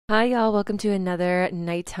Hi, y'all. Welcome to another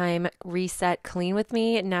nighttime reset clean with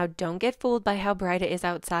me. Now, don't get fooled by how bright it is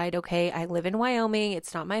outside, okay? I live in Wyoming.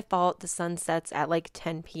 It's not my fault. The sun sets at like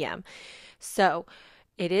 10 p.m. So,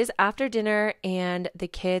 it is after dinner, and the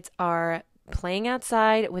kids are playing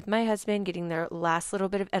outside with my husband, getting their last little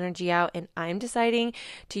bit of energy out, and I'm deciding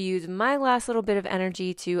to use my last little bit of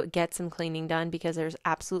energy to get some cleaning done because there's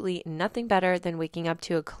absolutely nothing better than waking up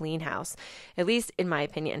to a clean house, at least in my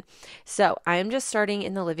opinion. So I'm just starting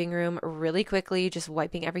in the living room really quickly, just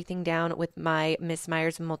wiping everything down with my Miss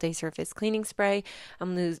Meyer's multi-surface cleaning spray.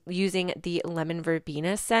 I'm using the lemon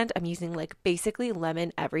verbena scent. I'm using like basically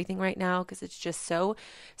lemon everything right now because it's just so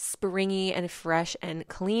springy and fresh and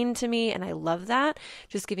clean to me, and I love that.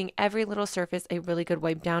 Just giving every little surface a really good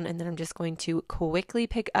wipe down, and then I'm just going to quickly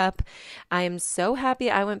pick up. I am so happy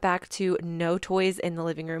I went back to no toys in the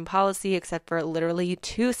living room policy except for literally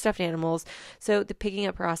 2 stuffed animals. So the picking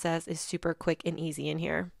up process is super quick and easy in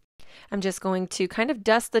here. I'm just going to kind of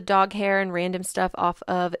dust the dog hair and random stuff off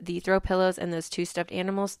of the throw pillows and those 2 stuffed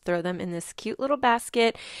animals, throw them in this cute little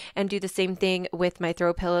basket, and do the same thing with my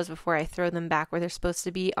throw pillows before I throw them back where they're supposed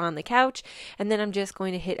to be on the couch. And then I'm just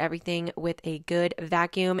going to hit everything with a good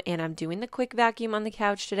vacuum, and I'm doing the quick vacuum on the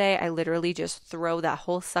couch today. I literally just throw that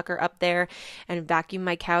whole sucker up there and vacuum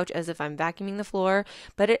my couch as if I'm vacuuming the floor,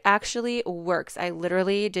 but it actually works. I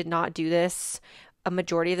literally did not do this a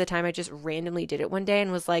majority of the time. I just randomly did it one day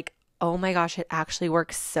and was like, oh my gosh, it actually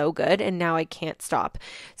works so good. And now I can't stop.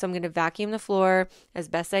 So I'm going to vacuum the floor as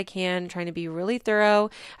best I can, trying to be really thorough.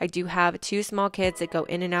 I do have 2 small kids that go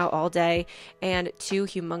in and out all day and 2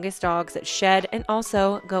 humongous dogs that shed and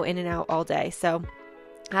also go in and out all day. So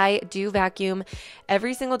I do vacuum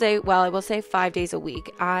every single day. Well, I will say 5 days a week.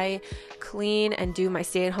 I clean and do my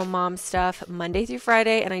stay-at-home mom stuff Monday through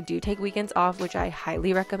Friday, and I do take weekends off, which I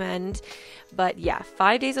highly recommend. But yeah,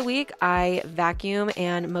 5 days a week I vacuum,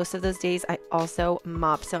 and most of those days I also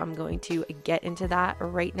mop. So I'm going to get into that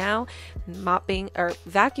right now, mopping or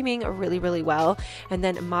vacuuming really, really well, and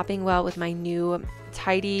then mopping well with my new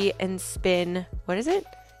Tidy and Spin. What is it?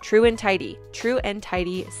 True and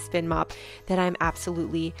Tidy spin mop that I'm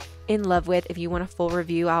absolutely in love with. If you want a full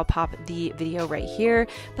review, I'll pop the video right here.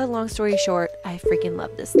 But long story short, I freaking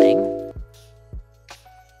love this thing.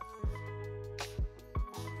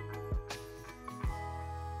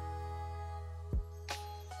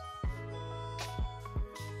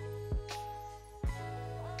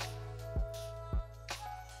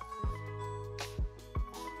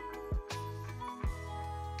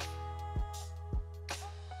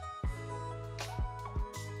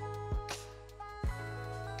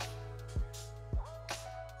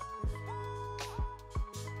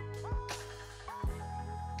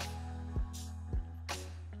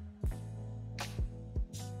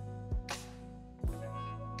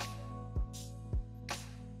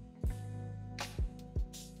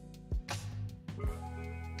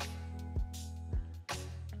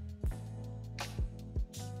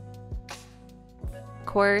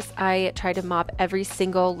 Course, I try to mop every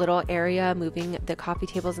single little area, moving the coffee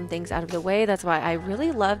tables and things out of the way. That's why I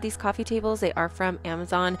really love these coffee tables. They are from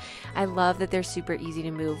Amazon. I love that they're super easy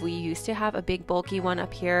to move. We used to have a big bulky one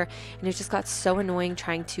up here, and it just got so annoying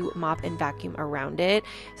trying to mop and vacuum around it.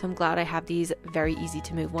 So I'm glad I have these very easy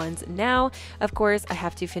to move ones. Now, of course, I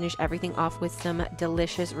have to finish everything off with some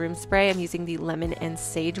delicious room spray. I'm using the lemon and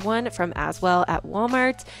sage one from Aswell at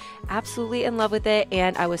Walmart. Absolutely in love with it,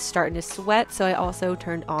 and I was starting to sweat, so I also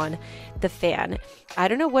turned on the fan. I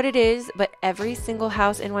don't know what it is, but every single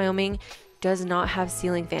house in Wyoming does not have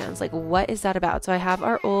ceiling fans. Like, what is that about? So I have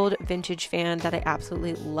our old vintage fan that I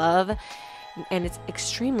absolutely love, and it's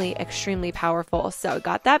extremely, extremely powerful. So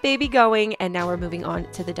got that baby going, and now we're moving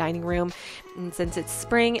on to the dining room. And since it's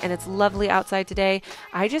spring and it's lovely outside today,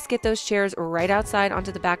 I just get those chairs right outside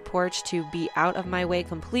onto the back porch to be out of my way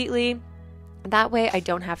completely. That way I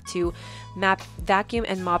don't have to vacuum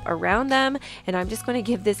and mop around them, and I'm just going to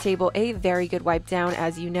give this table a very good wipe down.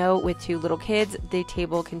 As you know, with 2 little kids, the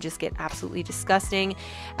table can just get absolutely disgusting,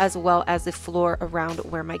 as well as the floor around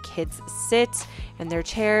where my kids sit and their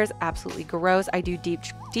chairs, absolutely gross. I do deep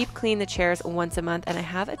clean the chairs once a month, and I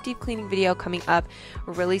have a deep cleaning video coming up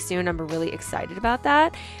really soon. I'm really excited about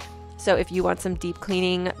that. So if you want some deep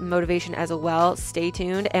cleaning motivation as well, stay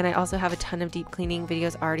tuned. And I also have a ton of deep cleaning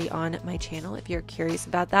videos already on my channel if you're curious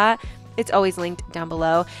about that. It's always linked down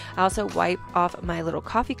below. I also wipe off my little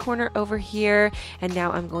coffee corner over here, and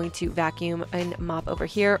now I'm going to vacuum and mop over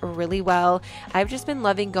here really well. I've just been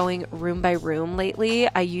loving going room by room lately.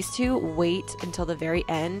 I used to wait until the very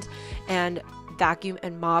end and vacuum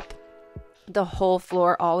and mop the whole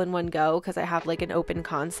floor all in one go because I have like an open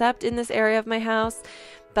concept in this area of my house.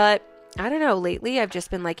 But I don't know, lately I've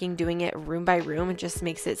just been liking doing it room by room. It just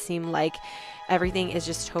makes it seem like everything is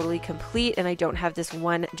just totally complete and I don't have this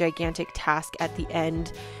one gigantic task at the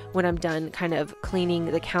end when I'm done kind of cleaning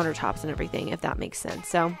the countertops and everything, if that makes sense.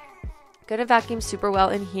 So gonna vacuum super well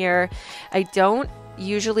in here. I don't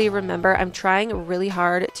usually remember. I'm trying really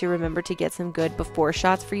hard to remember to get some good before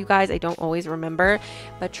shots for you guys. I don't always remember,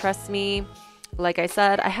 but trust me, like I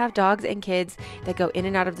said, I have dogs and kids that go in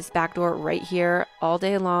and out of this back door right here all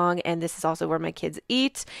day long. And this is also where my kids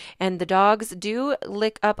eat. And the dogs do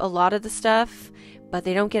lick up a lot of the stuff, but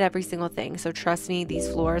they don't get every single thing. So trust me, these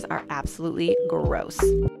floors are absolutely gross.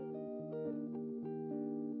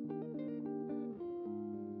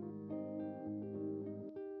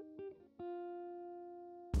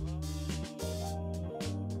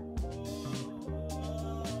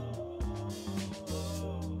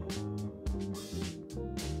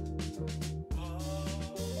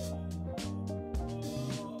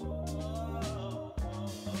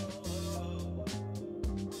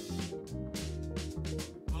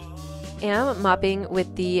 Am mopping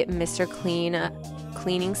with the Mr. Clean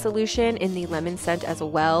cleaning solution in the lemon scent as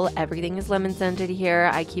well. Everything is lemon scented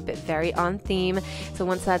here. I keep it very on theme. So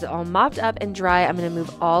once that's all mopped up and dry, I'm going to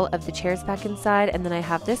move all of the chairs back inside. And then I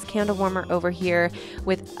have this candle warmer over here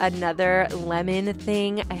with another lemon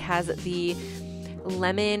thing. It has the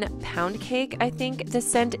lemon pound cake, I think the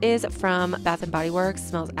scent is, from Bath and Body Works.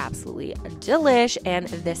 Smells absolutely delish. And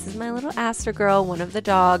this is my little Aster girl, one of the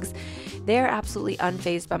dogs. They're absolutely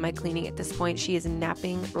unfazed by my cleaning at this point. She is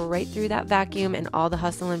napping right through that vacuum and all the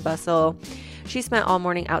hustle and bustle. She spent all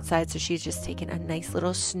morning outside, so she's just taking a nice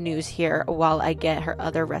little snooze here while I get her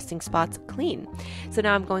other resting spots clean. So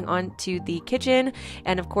now I'm going on to the kitchen,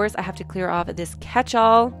 and of course I have to clear off this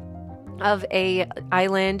catch-all of a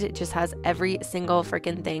island. It just has every single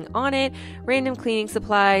freaking thing on it. Random cleaning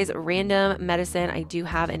supplies, random medicine. I do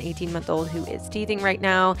have an 18-month-old who is teething right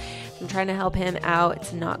now. I'm trying to help him out.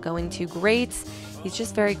 It's not going too great. He's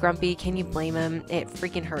just very grumpy. Can you blame him? It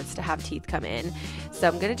freaking hurts to have teeth come in. So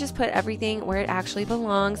I'm going to just put everything where it actually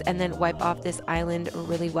belongs and then wipe off this island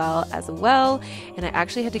really well as well. And I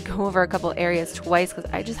actually had to go over a couple areas twice because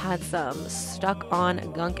I just had some stuck on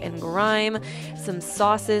gunk and grime, some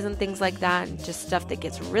sauces and things like that, and just stuff that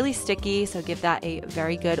gets really sticky. So give that a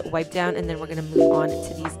very good wipe down, and then we're going to move on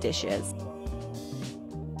to these dishes.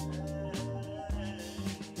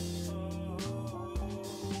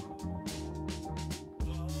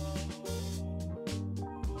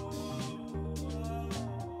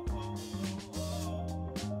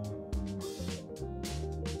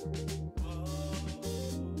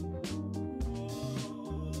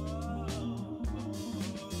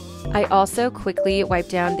 I also quickly wipe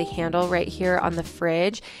down the handle right here on the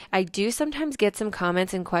fridge. I do sometimes get some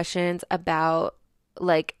comments and questions about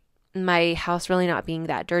like my house really not being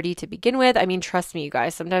that dirty to begin with. I mean, trust me, you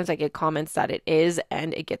guys, sometimes I get comments that it is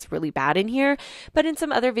and it gets really bad in here. But in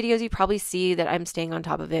some other videos, you probably see that I'm staying on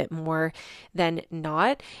top of it more than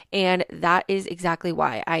not. And that is exactly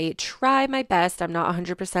why. I try my best. I'm not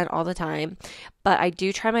 100% all the time, but I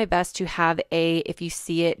do try my best to have a if you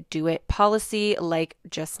see it, do it policy. Like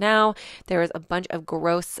just now, there was a bunch of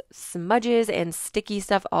gross smudges and sticky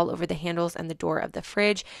stuff all over the handles and the door of the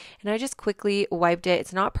fridge. And I just quickly wiped it.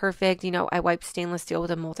 It's not perfect. You know, I wipe stainless steel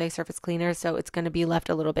with a multi-surface cleaner, so it's going to be left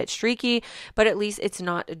a little bit streaky, but at least it's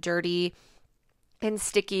not dirty and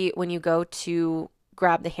sticky when you go to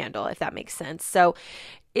grab the handle, if that makes sense. So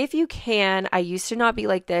if you can, I used to not be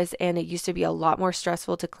like this and it used to be a lot more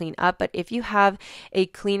stressful to clean up, but if you have a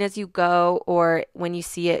clean as you go or when you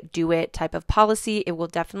see it, do it type of policy, it will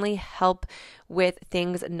definitely help with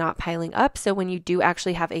things not piling up. So when you do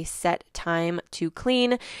actually have a set time to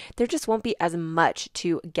clean, there just won't be as much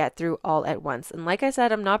to get through all at once. And like I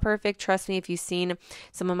said, I'm not perfect. Trust me, if you've seen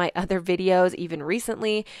some of my other videos, even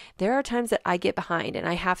recently, there are times that I get behind and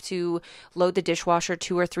I have to load the dishwasher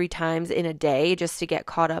 2 or 3 times in a day just to get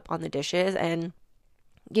caught up on the dishes. And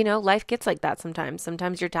you know, life gets like that sometimes.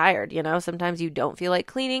 Sometimes you're tired, you know, sometimes you don't feel like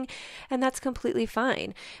cleaning, and that's completely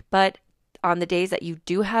fine. But on the days that you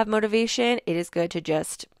do have motivation, it is good to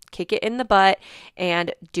just kick it in the butt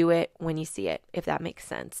and do it when you see it, if that makes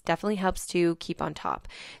sense. Definitely helps to keep on top.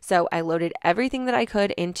 So I loaded everything that I could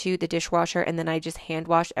into the dishwasher, and then I just hand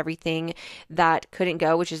washed everything that couldn't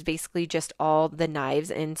go, which is basically just all the knives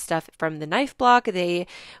and stuff from the knife block.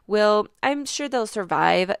 I'm sure they'll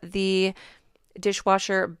survive the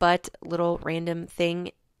dishwasher, but little random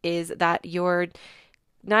thing is that your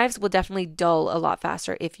knives will definitely dull a lot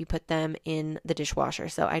faster if you put them in the dishwasher.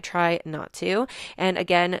 So I try not to. And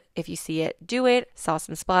again, if you see it, do it. Saw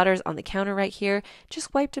some splatters on the counter right here.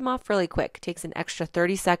 Just wiped them off really quick. Takes an extra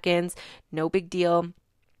 30 seconds. No big deal.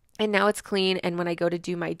 And now it's clean. And when I go to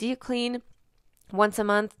do my deep clean once a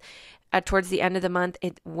month, towards the end of the month,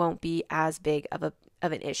 it won't be as big of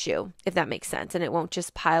an issue, if that makes sense. And it won't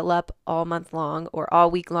just pile up all month long or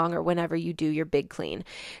all week long or whenever you do your big clean.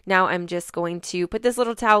 Now I'm just going to put this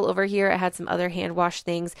little towel over here. I had some other hand wash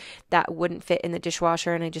things that wouldn't fit in the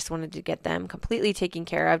dishwasher, and I just wanted to get them completely taken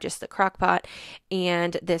care of. Just the crock pot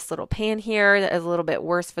and this little pan here that is a little bit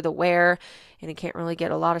worse for the wear, and I can't really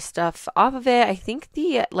get a lot of stuff off of it. I think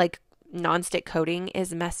the nonstick coating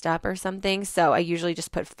is messed up or something, so I usually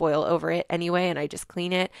just put foil over it anyway, and I just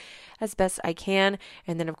clean it as best I can.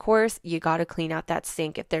 And then of course you got to clean out that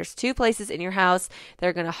sink. If there's two places in your house that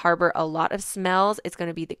are going to harbor a lot of smells, it's going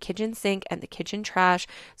to be the kitchen sink and the kitchen trash.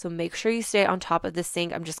 So make sure you stay on top of the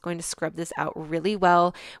sink. I'm just going to scrub this out really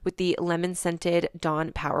well with the lemon scented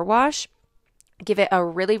Dawn Power Wash. Give it a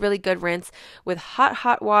really, really good rinse with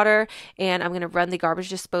hot water, and I'm going to run the garbage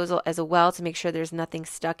disposal as well to make sure there's nothing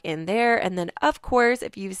stuck in there. And then, of course,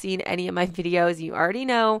 if you've seen any of my videos, you already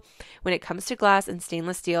know when it comes to glass and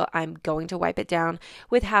stainless steel, I'm going to wipe it down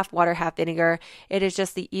with half water, half vinegar. It is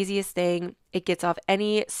just the easiest thing. It gets off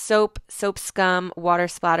any soap scum, water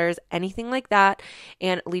splatters, anything like that,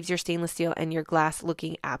 and leaves your stainless steel and your glass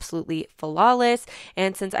looking absolutely flawless.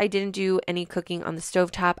 And since I didn't do any cooking on the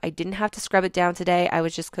stovetop, I didn't have to scrub it down today. I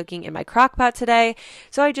was just cooking in my crock pot today.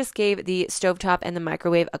 So I just gave the stovetop and the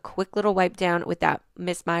microwave a quick little wipe down with that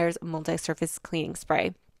Miss Meyer's multi-surface cleaning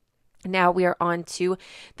spray. Now we are on to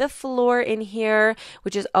the floor in here,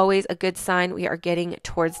 which is always a good sign. We are getting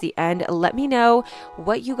towards the end. Let me know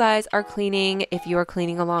what you guys are cleaning, if you are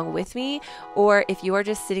cleaning along with me, or if you are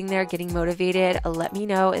just sitting there getting motivated. Let me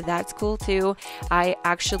know. That's cool too. I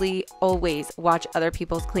actually always watch other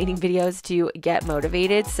people's cleaning videos to get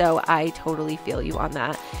motivated, so I totally feel you on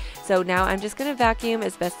that. So now I'm just going to vacuum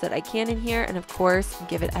as best that I can in here, and of course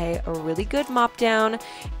give it a really good mop down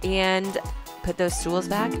and put those stools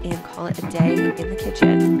back and call it a day in the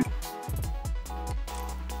kitchen.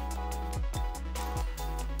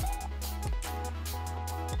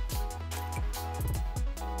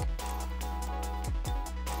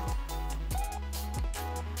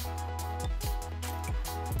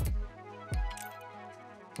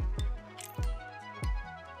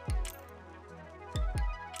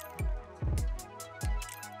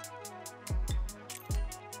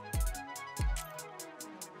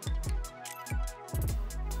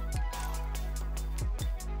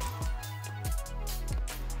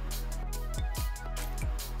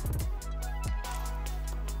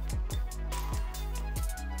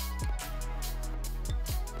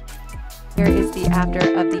 Here is the after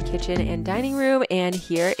of the kitchen and dining room, and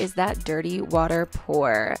here is that dirty water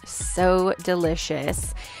pour. So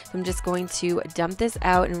delicious. So I'm just going to dump this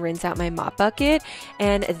out and rinse out my mop bucket,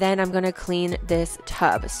 and then I'm going to clean this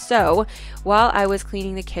tub. So while I was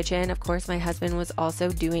cleaning the kitchen, of course, my husband was also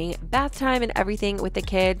doing bath time and everything with the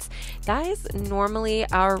kids. That is normally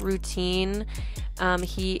our routine.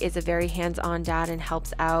 He is a very hands-on dad and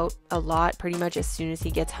helps out a lot pretty much as soon as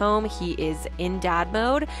he gets home. He is in dad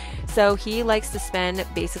mode, so he likes to spend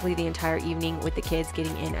basically the entire evening with the kids,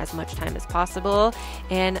 getting in as much time as possible.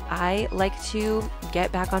 And I like to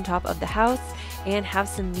get back on top of the house and have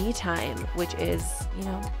some me time, which is, you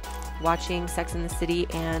know, watching Sex and the City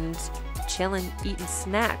and chilling, eating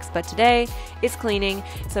snacks. But today is cleaning,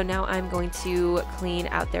 so now I'm going to clean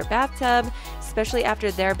out their bathtub, especially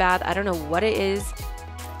after their bath. I don't know what it is,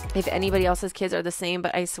 if anybody else's kids are the same,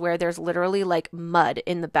 but I swear there's literally like mud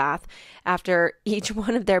in the bath after each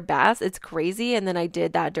one of their baths. It's crazy. And then I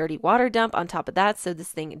did that dirty water dump on top of that, so this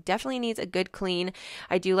thing definitely needs a good clean.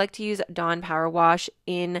 I do like to use Dawn Power Wash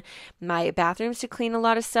in my bathrooms to clean a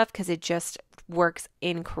lot of stuff because it just works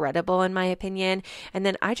incredible in my opinion. And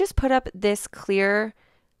then I just put up this clear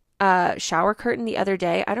shower curtain the other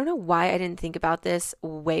day. I don't know why I didn't think about this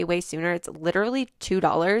way sooner. It's literally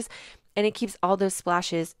 $2, and it keeps all those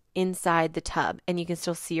splashes inside the tub, and you can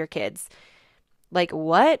still see your kids. Like,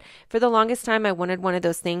 what? For the longest time, I wanted one of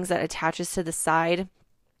those things that attaches to the side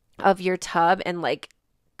of your tub and like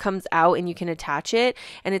comes out and you can attach it,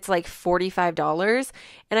 and it's like $45,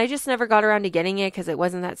 and I just never got around to getting it because it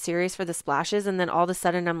wasn't that serious for the splashes. And then all of a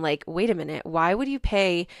sudden I'm like, wait a minute, why would you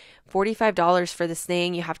pay $45 for this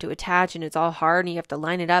thing you have to attach, and it's all hard and you have to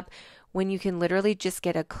line it up, when you can literally just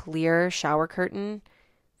get a clear shower curtain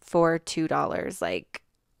for $2? Like,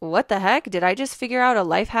 what the heck? Did I just figure out a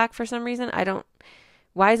life hack for some reason?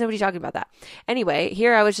 Why is nobody talking about that? Anyway,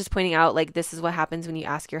 here I was just pointing out, like, this is what happens when you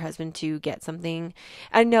ask your husband to get something.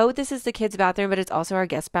 I know this is the kids' bathroom, but it's also our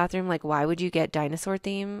guest bathroom. Like, why would you get dinosaur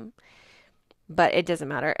theme? But it doesn't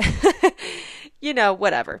matter. You know,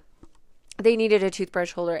 whatever. they needed a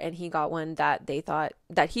toothbrush holder and he got one that he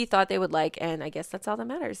thought they would like, and I guess that's all that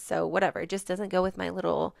matters. So whatever, it just doesn't go with my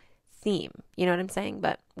little theme. You know what I'm saying?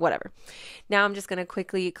 But whatever. Now I'm just going to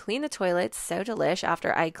quickly clean the toilets. So delish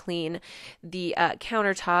after I clean the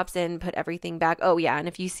countertops and put everything back. Oh yeah, and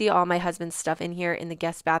if you see all my husband's stuff in here in the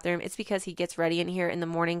guest bathroom, it's because he gets ready in here in the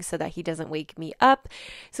morning so that he doesn't wake me up.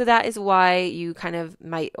 So that is why you kind of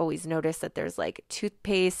might always notice that there's like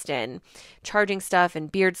toothpaste and charging stuff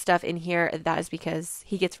and beard stuff in here. That is because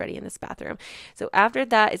he gets ready in this bathroom. So after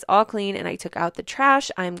that is all clean and I took out the trash,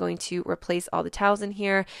 I'm going to replace all the towels in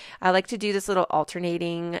here. I like to do this little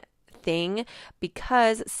alternating thing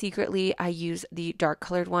because secretly I use the dark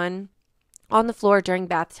colored one on the floor during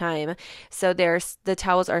bath time. So the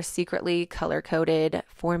towels are secretly color coded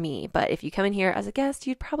for me. But if you come in here as a guest,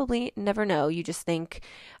 you'd probably never know. You just think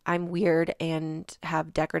I'm weird and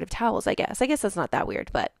have decorative towels, I guess. I guess that's not that weird,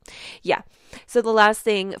 but yeah. So the last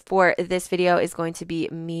thing for this video is going to be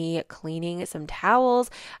me cleaning some towels.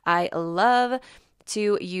 I love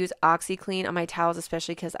to use OxiClean on my towels,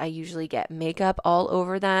 especially because I usually get makeup all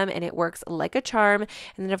over them and it works like a charm.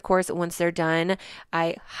 And then of course, once they're done,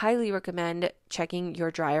 I highly recommend checking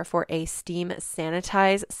your dryer for a steam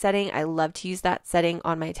sanitize setting. I love to use that setting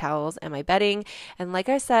on my towels and my bedding. And like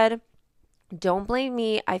I said, don't blame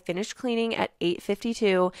me. I finished cleaning at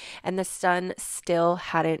 8:52 and the sun still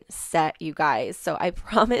hadn't set, you guys. So I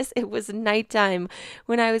promise it was nighttime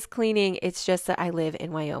when I was cleaning. It's just that I live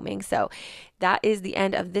in Wyoming. So that is the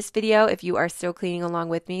end of this video. If you are still cleaning along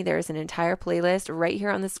with me, there is an entire playlist right here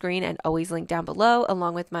on the screen and always linked down below,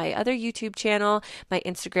 along with my other YouTube channel, my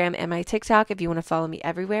Instagram, and my TikTok if you want to follow me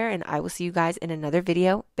everywhere. And I will see you guys in another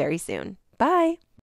video very soon. Bye.